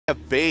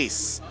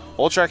Base.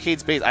 Ultra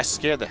Arcade's base. I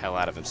scared the hell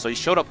out of him. So he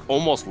showed up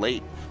almost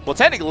late. Well,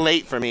 technically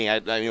late for me. You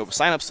know,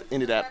 signups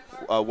ended at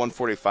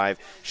 1:45.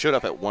 Showed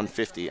up at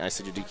 1:50. I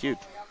said, you're DQ'd.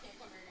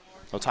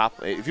 No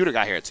top. If you would have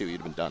got here at 2,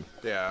 you'd have been done.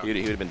 Yeah. He would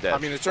have been dead. I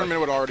mean, the tournament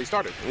would have already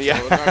started. Yeah.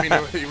 So, I mean,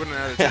 he wouldn't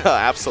have had a chance. Yeah,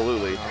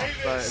 absolutely.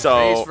 But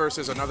so Base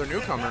versus another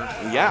newcomer.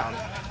 Yeah.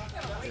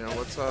 You know,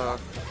 what's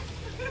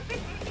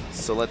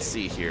So let's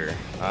see here.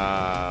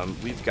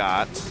 We've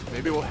got.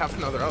 Maybe we'll have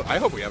another. I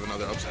hope we have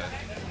another upset.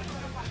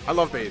 I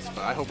love Base,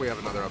 but I hope we have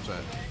another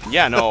upset.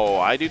 Yeah, no,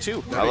 I do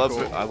too. I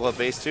love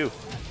Base too.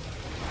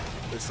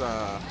 It's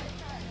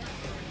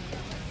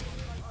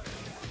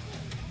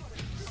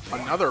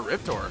another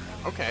Riptor.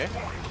 Okay.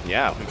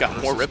 Yeah, we've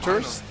got more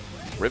Riptors.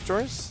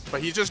 Riptors?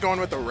 But he's just going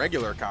with the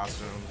regular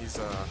costume. He's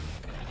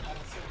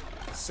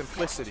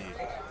simplicity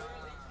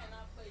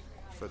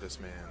for this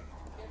man.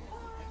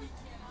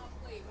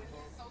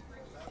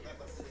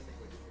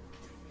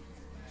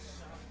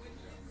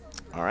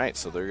 All right,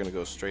 so they're going to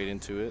go straight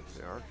into it.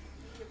 They are.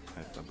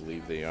 I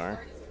believe they are.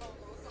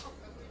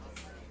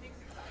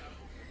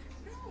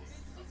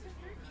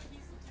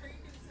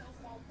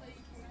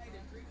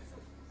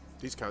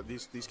 These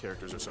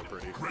characters are so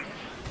pretty. I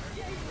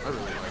really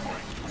like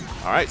them.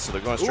 All right, so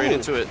they're going straight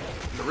into it.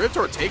 The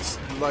Riptor takes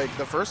like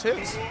the first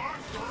hits.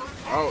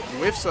 Oh,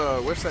 whiffs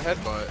a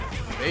headbutt.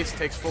 Base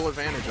takes full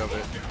advantage of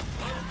it.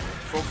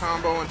 Full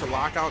combo into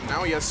lockout.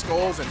 Now he has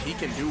skulls and he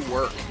can do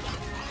work.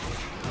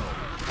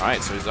 All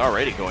right, so he's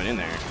already going in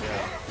there.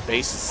 Yeah.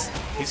 Base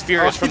he's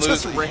furious from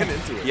losing. Just ran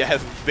into it. Yeah,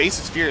 Base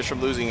is furious from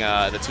losing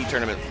the T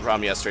tournament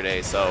from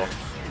yesterday. So.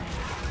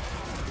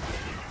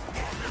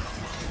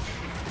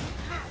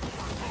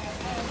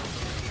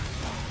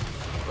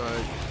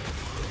 But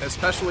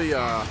especially, you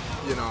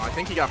know, I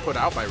think he got put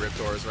out by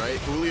Riptors, right?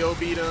 Julio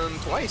beat him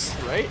twice,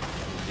 right?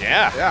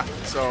 Yeah. Yeah.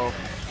 So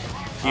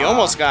he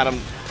almost got him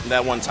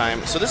that one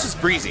time. So this is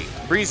Breezy.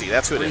 Breezy,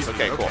 that's who it is.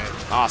 Okay, cool.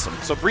 Awesome.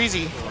 So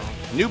Breezy,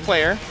 new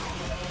player.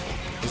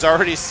 He's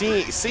already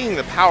seeing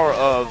the power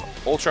of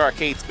Ultra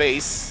Arcade's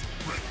base.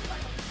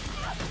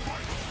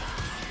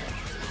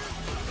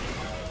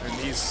 And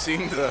he's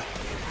seeing the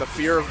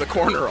fear of the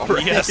corner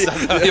already. Yes,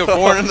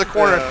 corner in the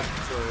corner. Yeah,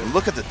 and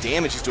look at the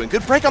damage he's doing.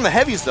 Good break on the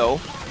heavies,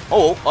 though.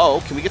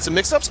 Oh, can we get some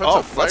mix-ups?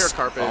 Oh, fire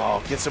carpet.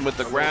 Oh, gets him with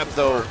the grab,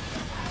 though.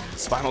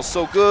 Spinal's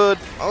so good.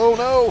 Oh,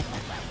 no.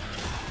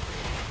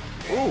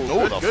 Ooh,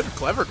 no, good,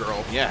 clever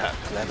girl. Yeah,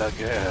 clever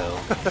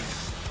girl.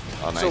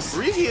 Oh, nice. So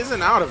Breezy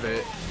isn't out of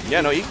it.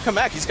 Yeah, no, he can come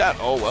back. He's got,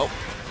 oh, well.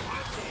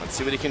 Let's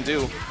see what he can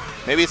do.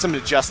 Maybe it's some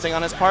adjusting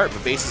on his part,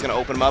 but Base is going to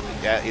open him up.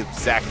 Yeah,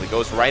 exactly.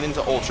 Goes right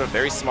into Ultra.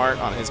 Very smart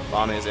on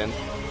his end.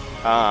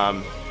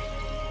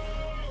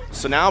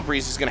 So now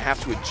Breeze is going to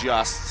have to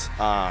adjust.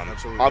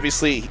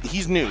 Obviously,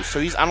 he's new, so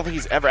I don't think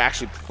he's ever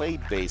actually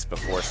played Base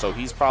before. So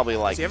he's probably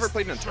like. Has he ever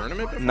played in a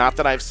tournament before? Not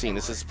that I've seen.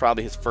 This is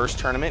probably his first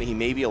tournament. He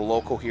may be a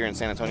local here in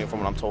San Antonio, from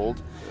what I'm told.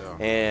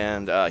 Yeah.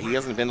 And he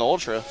hasn't been to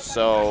Ultra,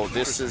 so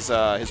this is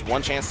his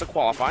one chance to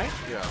qualify.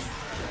 Yeah.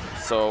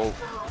 So,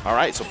 all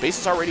right. So Base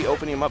is already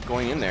opening him up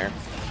going in there.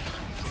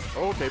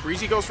 Okay,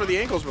 Breezy goes for the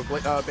ankles,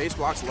 but Base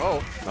blocks low.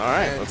 All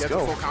right, and let's gets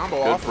go. A full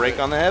combo Good off break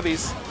on the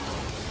heavies.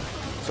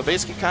 So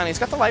basically, he's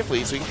got the life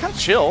lead, so he can kind of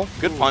chill.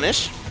 Good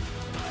punish.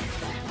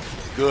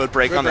 Good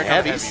break on the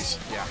heavies.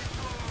 Yeah.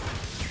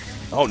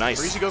 Oh, nice.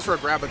 Breezy goes for a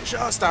grab, but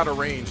just out of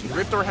range.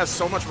 Riptor has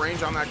so much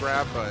range on that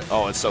grab, but.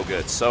 Oh, it's so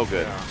good, so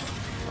good. Yeah.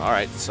 All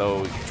right,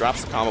 so he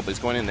drops the combo, but he's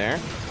going in there.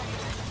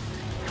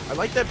 I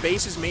like that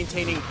Base is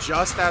maintaining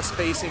just that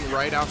spacing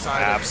right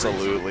outside.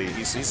 Absolutely.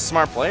 He's a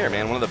smart player,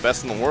 man. One of the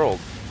best in the world.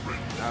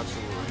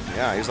 Absolutely.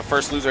 Yeah, he was the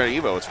first loser at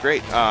EVO. It's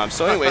great.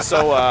 So anyway,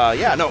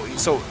 yeah, no.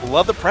 So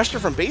love the pressure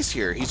from Base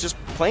here. He's just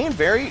playing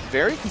very,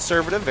 very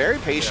conservative, very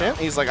patient.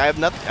 Yeah. He's like, I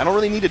don't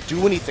really need to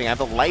do anything. I have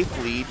the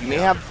life lead. You may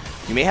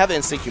have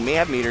instinct, you may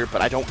have meter,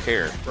 but I don't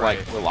care. Right.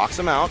 Like, it locks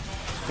him out.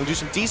 We'll do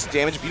some decent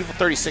damage. Beautiful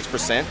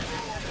 36%.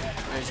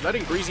 And he's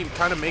letting Breezy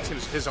kind of make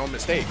his own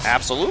mistakes.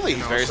 Absolutely.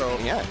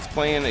 He's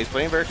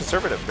playing very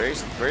conservative, very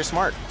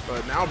smart.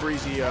 But now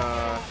Breezy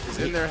is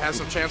in there, has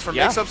some chance for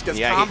mix-ups, gets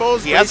yeah,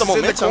 combos. He has the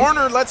momentum. In the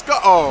corner, let's go.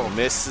 Oh,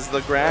 misses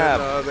the grab.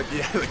 And,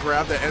 the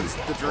grab that ends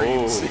the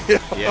dreams.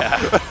 Oh, yeah,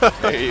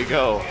 there you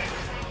go.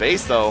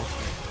 Base though.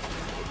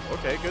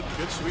 Okay,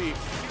 good sweep.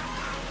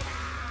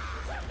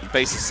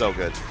 Base is so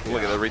good.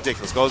 Look at the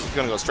ridiculous. Going to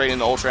go straight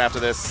into Ultra after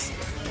this.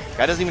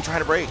 Guy doesn't even try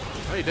to break.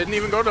 No, he didn't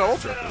even go to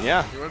Ultra.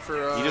 Yeah. He went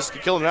for. He just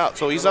killed him out.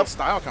 So he's up.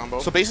 Style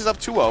combo. So Base is up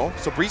 2-0.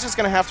 So Breeze is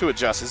going to have to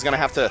adjust. He's going to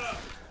have to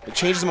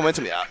change his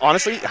momentum.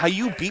 Honestly, how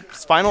you beat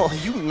Spinal,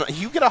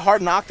 you get a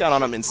hard knockdown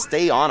on him and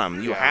stay on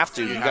him. You have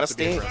to. You got to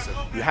stay.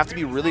 You have to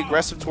be really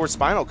aggressive towards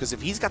Spinal, because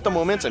if he's got the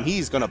momentum,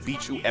 he's going to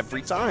beat you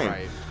every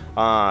time.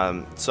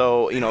 Right.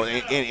 So, you know,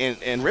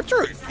 and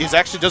Riptor is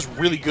actually just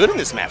really good in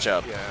this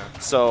matchup. Yeah.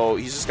 So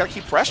he's just got to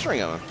keep pressuring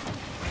him.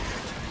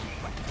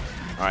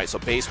 All right, so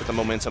Base with the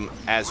momentum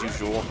as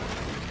usual.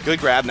 Good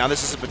grab. Now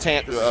this is a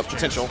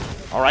potential.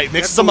 All right,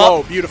 mixes them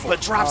up. Beautiful.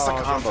 But drops the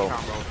combo.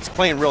 He's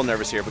playing real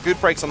nervous here, but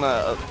good breaks on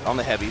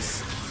the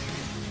heavies.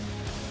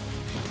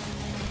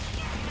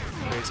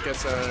 Base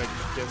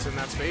gets in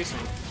that space.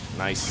 And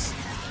Nice.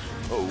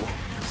 Oh.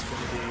 it's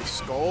going to be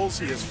Skulls.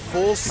 He is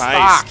full stock.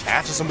 Nice.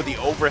 Catches him with the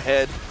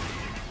overhead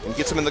and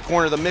gets him in the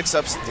corner of the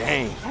mix-ups.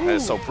 Dang. That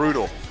is so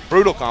brutal.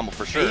 Brutal combo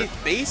for sure.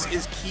 Base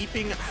is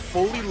keeping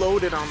fully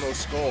loaded on those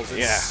Skulls.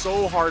 It's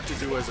so hard to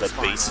do as a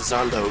Spinal. The bases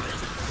are loaded.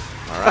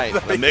 All right.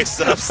 The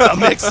mix-ups. The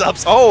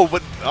mix-ups.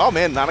 Oh,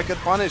 man. Not a good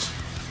punish.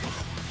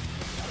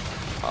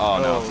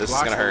 Oh, no. This is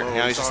going to hurt.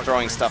 Now he's just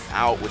throwing stuff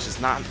out, which is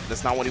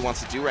that's not what he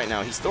wants to do right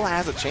now. He still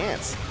has a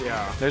chance.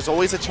 Yeah. There's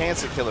always a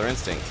chance at Killer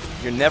Instinct.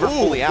 You're never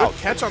fully out.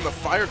 Good catch on the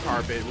fire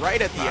carpet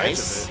right at the edge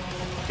of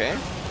it. Okay.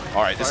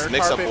 All right, this is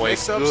mix-up,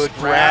 boys. Mix-ups, Good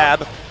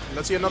grab.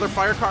 Let's see another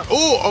fire carpet.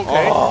 Oh,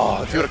 okay.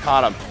 Oh, if you would have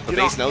caught him. The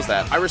base knows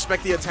that. I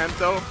respect the attempt,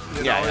 though.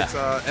 You know, yeah. It's,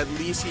 at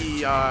least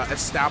he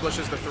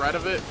establishes the threat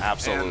of it.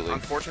 Absolutely. And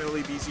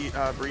unfortunately,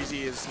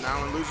 Breezy is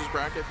now in loser's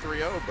bracket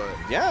 3-0, but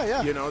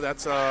yeah. You know,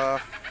 that's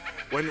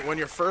when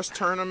your first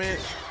tournament,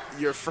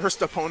 your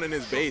first opponent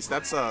is base.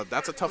 That's a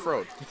tough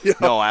road. You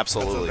know? No,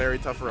 absolutely. That's a very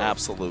tough road.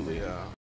 Absolutely. Yeah.